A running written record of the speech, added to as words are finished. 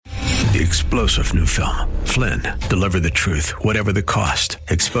The explosive new film, Flynn, Deliver the Truth, Whatever the Cost,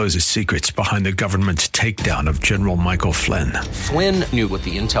 exposes secrets behind the government's takedown of General Michael Flynn. Flynn knew what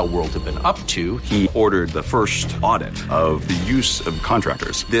the intel world had been up to. He ordered the first audit of the use of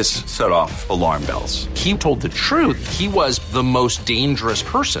contractors. This set off alarm bells. He told the truth. He was the most dangerous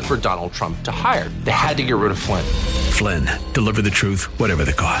person for Donald Trump to hire. They had to get rid of Flynn. Flynn, Deliver the Truth, Whatever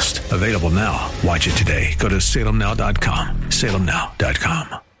the Cost. Available now. Watch it today. Go to salemnow.com.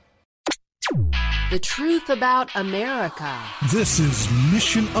 salemnow.com. The truth about America. This is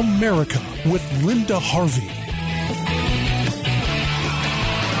Mission America with Linda Harvey.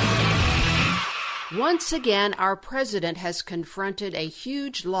 Once again, our president has confronted a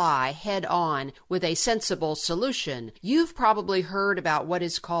huge lie head-on with a sensible solution. You've probably heard about what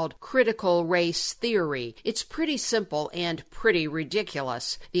is called critical race theory. It's pretty simple and pretty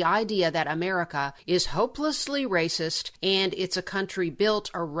ridiculous. The idea that America is hopelessly racist and it's a country built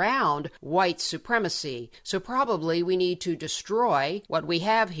around white supremacy. So probably we need to destroy what we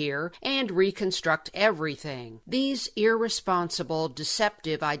have here and reconstruct everything. These irresponsible,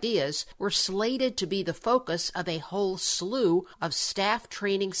 deceptive ideas were slated to be the focus of a whole slew of staff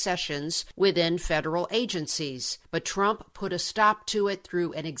training sessions within federal agencies. But Trump put a stop to it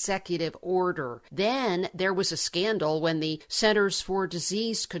through an executive order. Then there was a scandal when the Centers for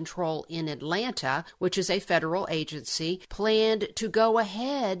Disease Control in Atlanta, which is a federal agency, planned to go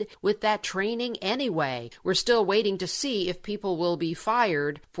ahead with that training anyway. We're still waiting to see if people will be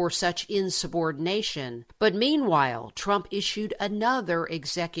fired for such insubordination. But meanwhile, Trump issued another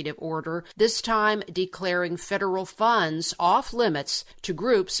executive order, this time declaring federal funds off limits to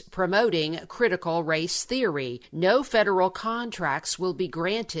groups promoting critical race theory. No federal contracts will be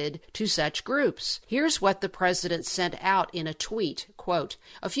granted to such groups. Here's what the president sent out in a tweet, quote,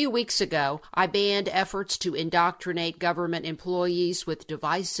 "A few weeks ago, I banned efforts to indoctrinate government employees with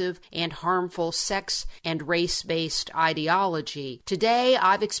divisive and harmful sex and race-based ideology. Today,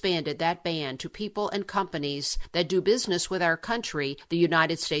 I've expanded that ban to people and companies that do business with our country, the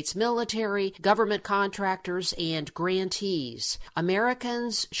United States military, government contractors, and grantees.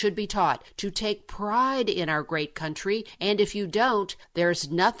 Americans should be taught to take pride in our great country, and if you don't, there's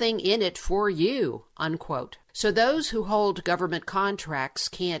nothing in it for you," unquote. So those who hold government contracts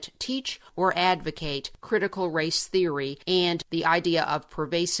can't teach or advocate critical race theory and the idea of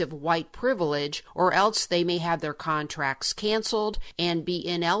pervasive white privilege, or else they may have their contracts canceled and be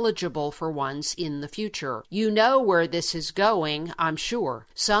ineligible for ones in the future. You know where this is going, I'm sure.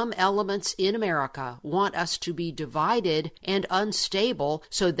 Some elements in America want us to be divided and unstable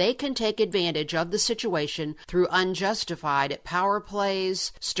so they can take advantage of the situation through unjustified power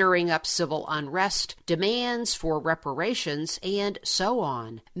plays, stirring up civil unrest, demands for reparations, and so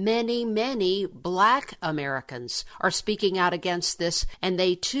on. Many Black Americans are speaking out against this, and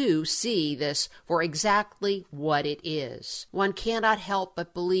they too see this for exactly what it is. One cannot help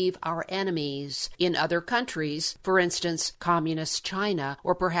but believe our enemies in other countries, for instance, communist China,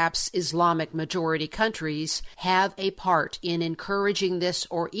 or perhaps Islamic majority countries, have a part in encouraging this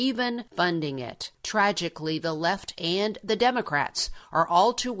or even funding it. Tragically, the left and the Democrats are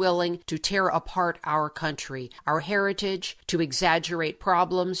all too willing to tear apart our country, our heritage, to exaggerate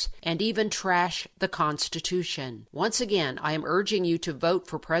problems, and even trash the Constitution. Once again, I am urging you to vote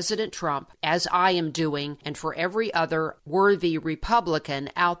for President Trump, as I am doing, and for every other worthy Republican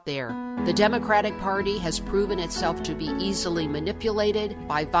out there. The Democratic Party has proven itself to be easily manipulated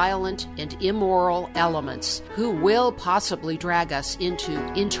by violent and immoral elements who will possibly drag us into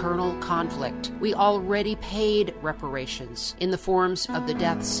internal conflict. We already paid reparations in the forms of the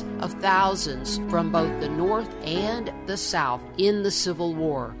deaths of thousands from both the North and the South in the Civil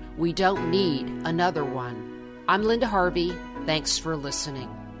War. We don't need another one. I'm Linda Harvey. Thanks for listening.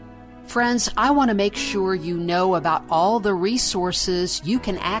 Friends, I want to make sure you know about all the resources you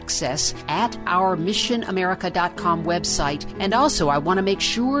can access at our missionamerica.com website. And also, I want to make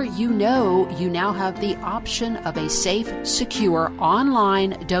sure you know you now have the option of a safe, secure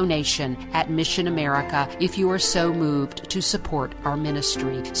online donation at Mission America if you are so moved to support our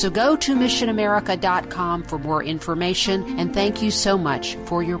ministry. So go to missionamerica.com for more information, and thank you so much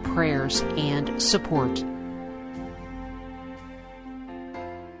for your prayers and support.